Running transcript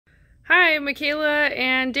Hi, Michaela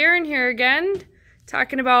and Darren here again,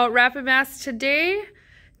 talking about RapidMask today.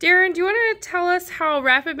 Darren, do you want to tell us how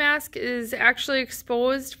RapidMask is actually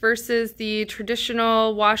exposed versus the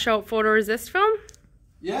traditional washout photoresist film?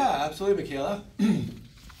 Yeah, absolutely, Michaela.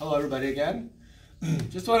 Hello, everybody again.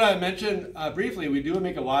 Just want to mention briefly, we do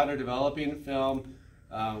make a water developing film.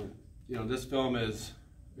 This film is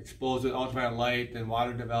exposed with ultraviolet light and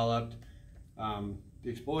water developed. The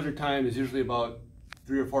exposure time is usually about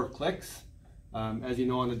 3 or 4 clicks. As you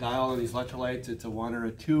know, on the dial on these electrolytes, it's a 1 or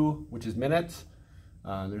a 2, which is minutes.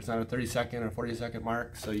 There's not a 30-second or 40-second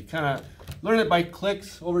mark, so you kind of learn it by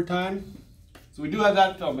clicks over time. So we do have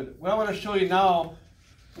that film, but what I want to show you now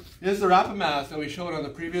is the RapidMask that we showed on the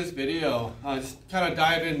previous video. Just kind of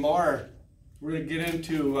dive in more. We're going to get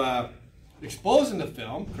into exposing the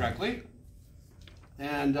film correctly,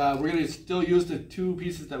 and we're going to still use the 2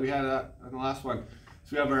 pieces that we had on the last one.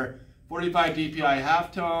 So we have our 45 dpi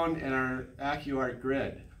halftone and our IKONICS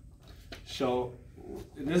grid. So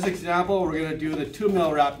in this example, we're going to do the 2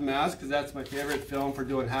 mil RapidMask because that's my favorite film for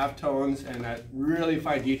doing halftones and that really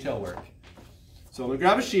fine detail work. So I'm going to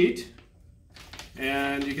grab a sheet,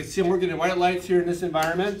 and you can see I'm working in white lights here in this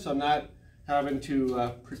environment, so I'm not having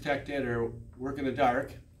to protect it or work in the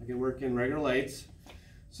dark. I can work in regular lights.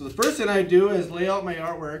 So the first thing I do is lay out my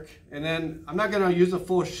artwork, and then I'm not going to use a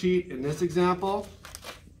full sheet in this example.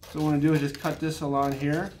 So what I'm going to do is just cut this along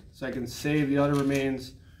here so I can save the other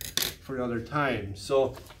remains for another time.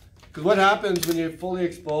 So, because what happens when you fully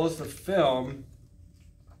expose the film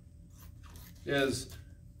is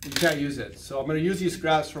you can't use it. So I'm going to use these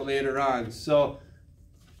scraps for later on. So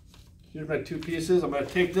here's my 2 pieces. I'm going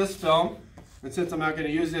to take this film, and since I'm not going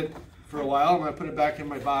to use it for a while, I'm going to put it back in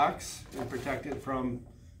my box and protect it from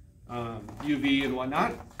UV and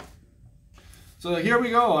whatnot. So here we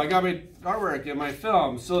go. I got my artwork in my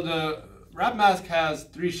film. So the RapidMask has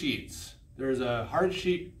 3 sheets. There's a hard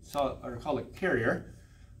sheet, or called a carrier.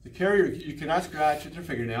 The carrier you cannot scratch with your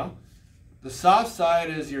fingernail. The soft side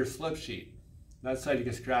is your slip sheet. That side you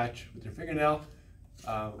can scratch with your fingernail.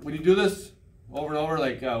 When you do this over and over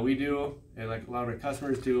like we do, and like a lot of our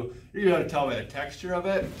customers do, you're going to be able to tell by the texture of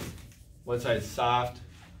it. One side's soft,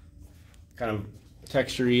 kind of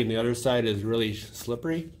textury, and the other side is really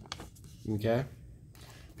slippery. Okay.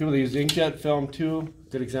 People that use inkjet film too,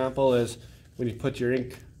 good example is when you put your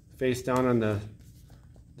ink face down on the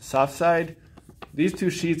soft side. These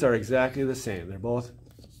 2 sheets are exactly the same. They're both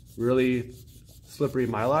really slippery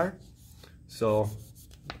mylar. So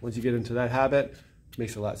once you get into that habit, it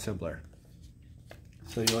makes it a lot simpler.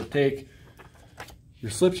 So you'll take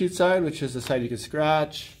your slip sheet side, which is the side you can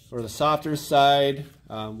scratch, or the softer side.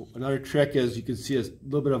 Another trick is you can see a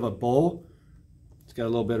little bit of a bow. It's got a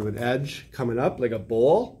little bit of an edge coming up like a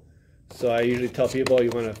bowl. So I usually tell people you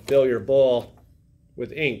want to fill your bowl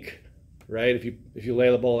with ink, right? If you lay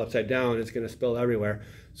the bowl upside down, it's going to spill everywhere.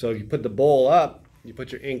 So if you put the bowl up, you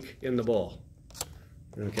put your ink in the bowl.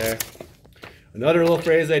 Okay. Another little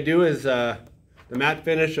phrase I do is the matte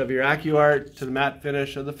finish of your AccuArt to the matte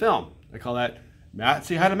finish of the film. I call that matte,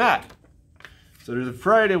 say hi to matte. So there's a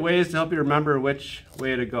variety of ways to help you remember which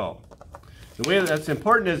way to go. The way that's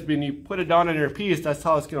important is when you put it down on your piece, that's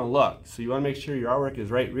how it's going to look. So you want to make sure your artwork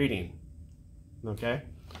is right reading. Okay?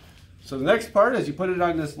 So the next part is you put it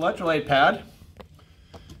on this electrolyte pad.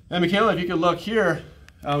 And Michaela, if you could look here,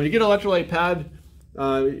 when you get an electrolyte pad,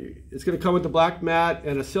 it's going to come with the black mat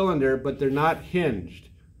and a cylinder, but they're not hinged.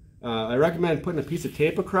 I recommend putting a piece of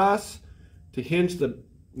tape across to hinge the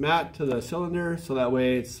mat to the cylinder, so that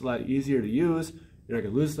way it's a lot easier to use. You're not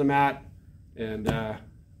going to lose the mat, and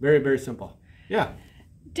very, very simple. Yeah.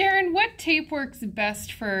 Darren, what tape works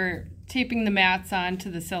best for taping the mats onto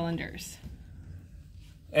the cylinders?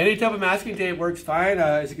 Any type of masking tape works fine.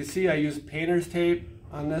 As you can see, I use painter's tape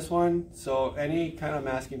on this one. So any kind of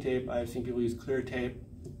masking tape, I've seen people use clear tape.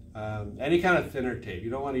 Any kind of thinner tape. You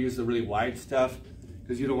don't want to use the really wide stuff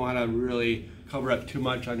because you don't want to really cover up too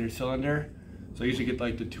much on your cylinder. So I usually get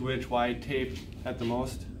like the 2-inch wide tape at the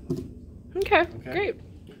most. Okay, great.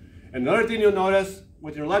 And another thing you'll notice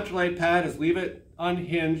with your electrolyte pad is leave it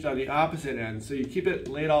unhinged on the opposite end. So you keep it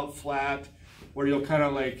laid out flat, or you'll kind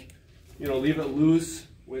of like, leave it loose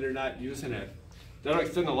when you're not using it. That'll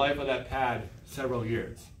extend the life of that pad several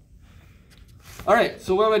years. All right,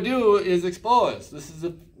 so what I'm gonna do is expose. This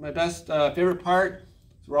is my best favorite part.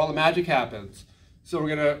 It's where all the magic happens. So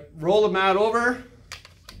we're gonna roll the mat over,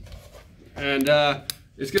 and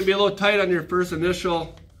it's gonna be a little tight on your first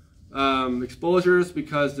initial exposures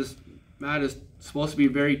because this mat is supposed to be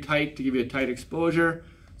very tight to give you a tight exposure.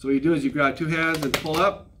 So what you do is you grab 2 hands and pull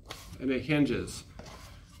up, and it hinges.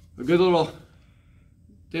 A good little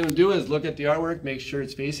thing to do is look at the artwork, make sure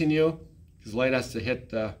it's facing you, because light has to hit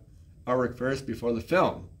the artwork first before the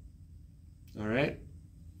film. All right?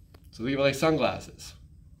 So think of it like sunglasses.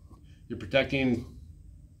 You're protecting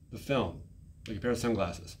the film, like a pair of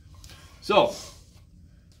sunglasses. So,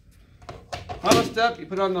 final step, you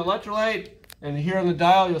put on the electrolyte, and here on the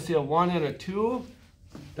dial you'll see a 1 and a 2.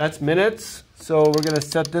 That's minutes. So we're going to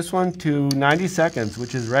set this one to 90 seconds,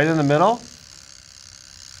 which is right in the middle.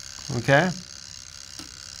 Okay?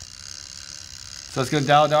 So it's going to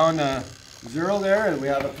dial down to 0 there, and we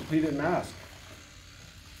have a completed mask.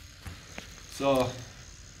 So,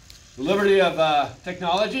 the liberty of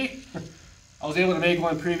technology. I was able to make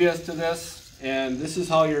one previous to this, and this is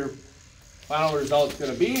how your final result is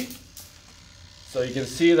going to be. So you can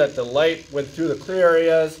see that the light went through the clear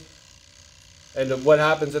areas, and what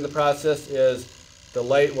happens in the process is the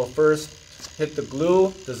light will first hit the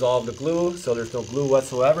glue, dissolve the glue, so there's no glue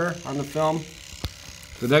whatsoever on the film.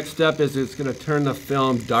 The next step is it's going to turn the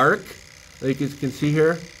film dark. Like you can see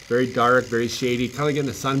here, very dark, very shady, kind of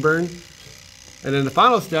getting a sunburn. And then the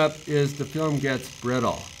final step is the film gets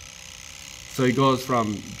brittle. So it goes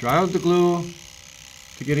from dry out the glue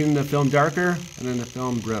to getting the film darker, and then the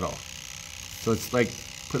film brittle. So it's like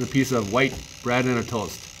putting a piece of white bread in a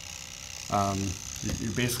toast.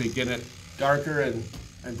 You're basically getting it darker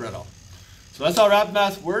and brittle. So that's how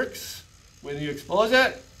RapidMask works when you expose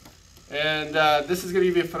it. And this is going to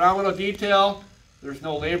give you a phenomenal detail. There's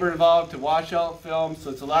no labor involved to wash out film, so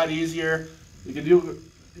it's a lot easier. You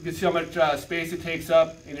can see how much space it takes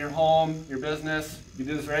up in your home, your business. You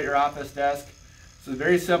can do this right at your office desk. So it's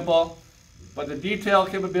very simple, but the detail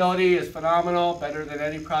capability is phenomenal, better than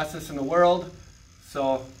any process in the world.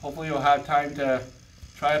 So hopefully you'll have time to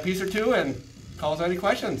try a piece or two and call us any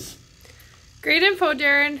questions. Great info,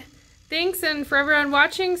 Darren. Thanks, and for everyone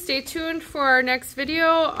watching, stay tuned for our next video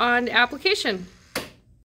on application.